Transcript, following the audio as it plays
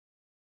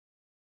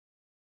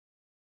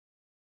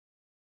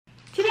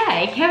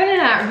Today, Kevin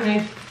and I are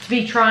going to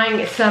be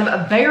trying some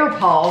Bear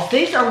Paws.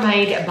 These are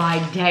made by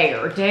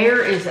Dare.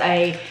 Dare is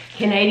a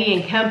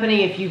Canadian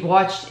company. If you've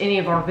watched any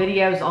of our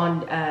videos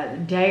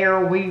on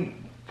Dare, we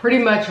pretty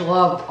much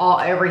love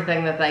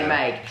everything that they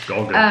make.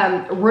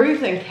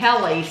 Ruth and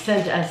Kelly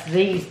sent us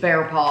these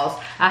Bear Paws.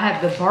 I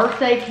have the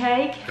birthday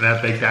cake. And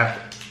I baked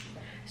after.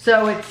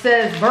 So it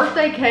says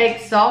birthday cake,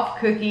 soft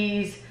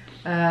cookies.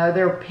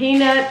 They're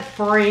peanut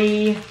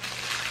free.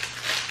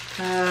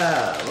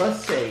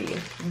 Let's see.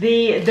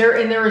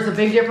 There is a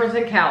big difference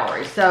in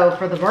calories. So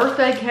for the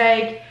birthday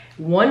cake,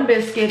 one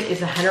biscuit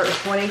is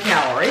 120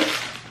 calories.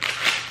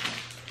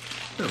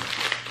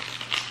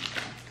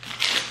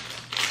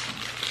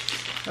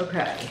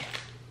 Okay.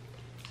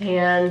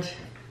 And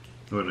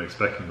I wasn't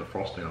expecting the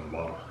frosting on the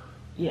bottom.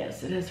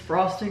 Yes, it is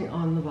frosting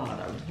on the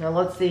bottom. Now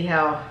let's see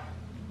how.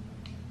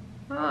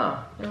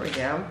 Oh, there we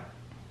go.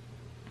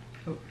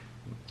 Oh.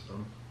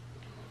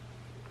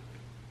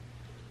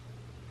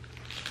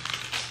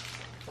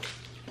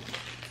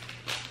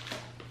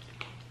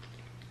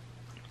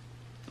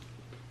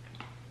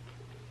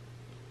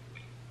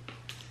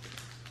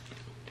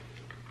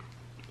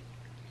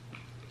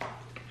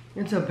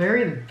 It's a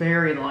very,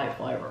 very light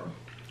flavor.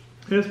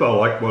 It's about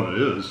like what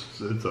it is.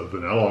 It's a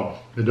vanilla.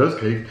 It does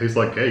taste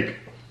like cake.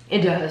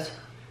 It does.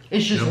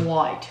 It's just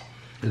light.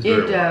 It's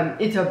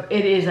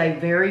it is a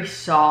very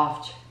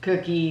soft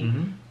cookie.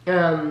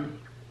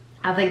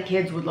 I think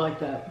kids would like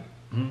that.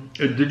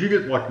 Did you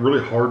get like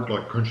really hard,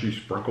 like crunchy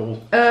sprinkles?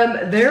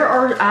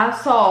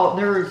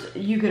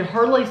 You could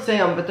hardly see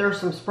them, but there's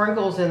some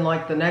sprinkles in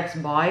like the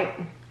next bite.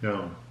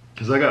 Yeah,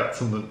 because I got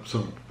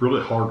some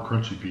really hard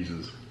crunchy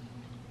pieces.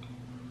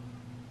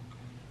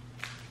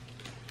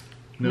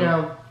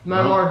 No,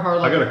 mine weren't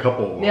hardly. I got a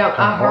couple. Yeah,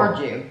 I heard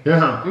you.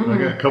 Yeah, I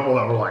got a couple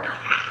that were like.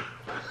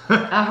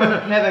 I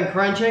heard Kevin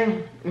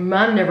crunching.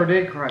 Mine never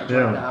did crunch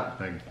like that.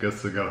 I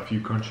guess they got a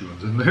few crunchy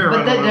ones in there.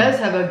 But that does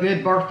have a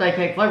good birthday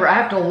cake flavor. I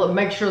have to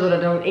make sure that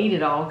I don't eat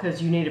it all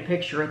because you need a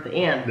picture at the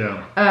end.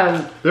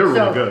 Yeah. They're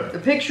really good. The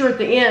picture at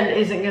the end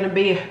isn't going to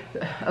be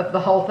of the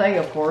whole thing,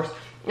 of course.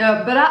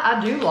 But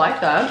I do like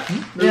that.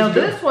 Now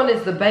this one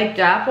is the baked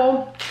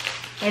apple.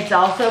 It's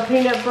also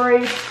peanut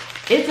free.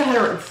 It's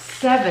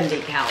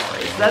 170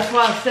 calories. That's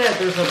why I said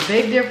there's a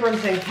big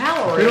difference in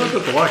calories. They don't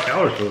put a lot of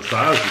calories for the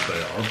size that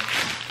they are.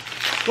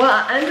 Well,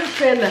 I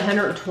understand the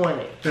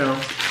 120. Yeah.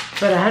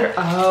 But 100,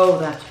 oh,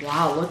 that's,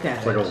 wow, look at it.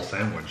 It's like a little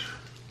sandwich.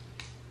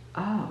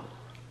 Oh.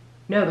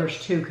 No,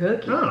 there's two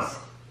cookies. Oh.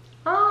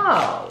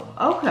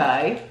 Oh,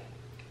 okay.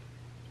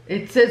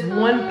 It says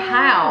one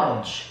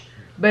pouch,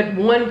 but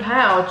one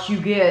pouch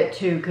you get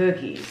two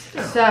cookies.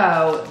 Yeah.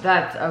 So,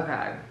 that's,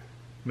 okay.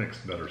 Makes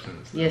better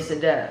sense. Yes, it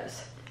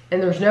does.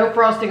 And there's no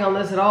frosting on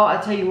this at all. I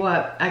tell you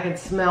what, I can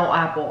smell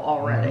apple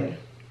already.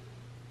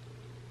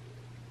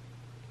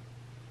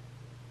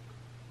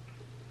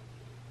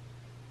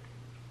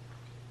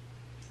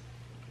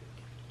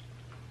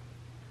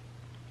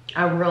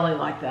 I really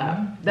like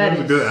that. That is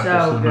a good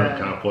apple so good.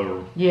 Kind of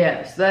flavor.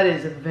 Yes, that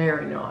is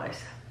very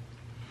nice.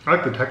 I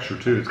like the texture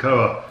too. It's kind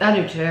of I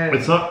do too.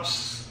 It's not,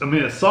 I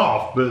mean, it's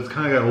soft, but it's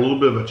kind of got a little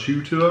bit of a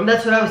chew to it.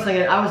 That's what I was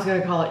thinking. I was going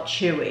to call it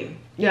chewy.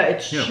 Yeah,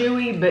 it's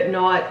chewy, but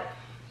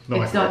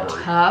it's not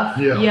tough.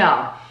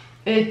 Yeah.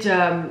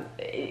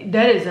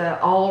 That is an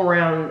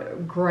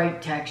all-around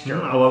great texture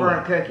for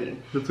a cookie.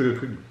 That's a good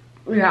cookie.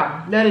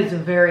 Yeah, that is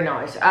very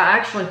nice. I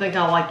actually think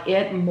I like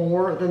it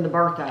more than the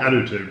birthday. I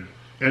do too.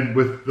 And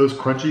with those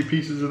crunchy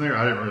pieces in there,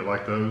 I didn't really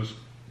like those.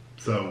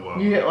 So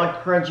you didn't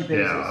like the crunchy pieces?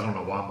 Yeah, I don't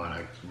know why mine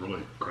was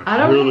really crunchy. I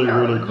don't really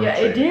crunchy. Yeah,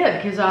 it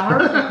did because I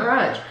heard the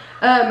crunch.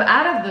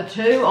 Out of the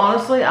two,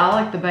 honestly, I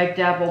like the baked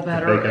apple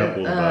better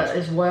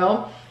as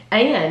well.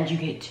 And you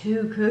get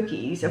two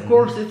cookies. Of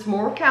course, it's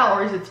more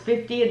calories. It's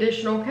 50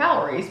 additional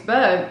calories,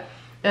 but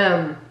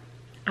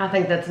I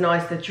think that's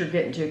nice that you're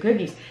getting two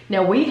cookies.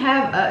 Now, we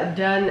have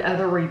done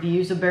other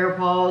reviews of Bear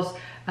Paws.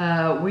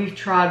 We've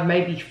tried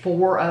maybe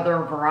 4 other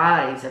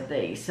varieties of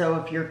these. So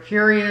if you're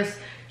curious,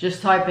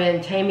 just type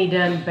in Tammy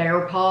Dunn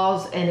Bear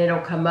Paws and it'll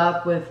come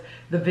up with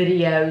the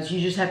videos. You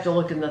just have to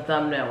look in the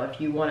thumbnail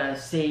if you want to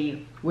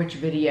see which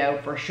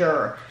video for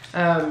sure.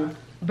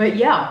 But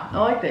yeah, I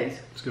like these.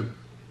 It's good.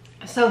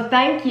 So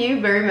thank you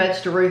very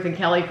much to Ruth and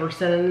Kelly for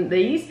sending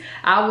these.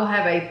 I will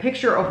have a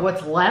picture of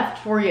what's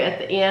left for you at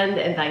the end,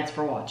 and thanks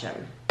for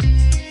watching.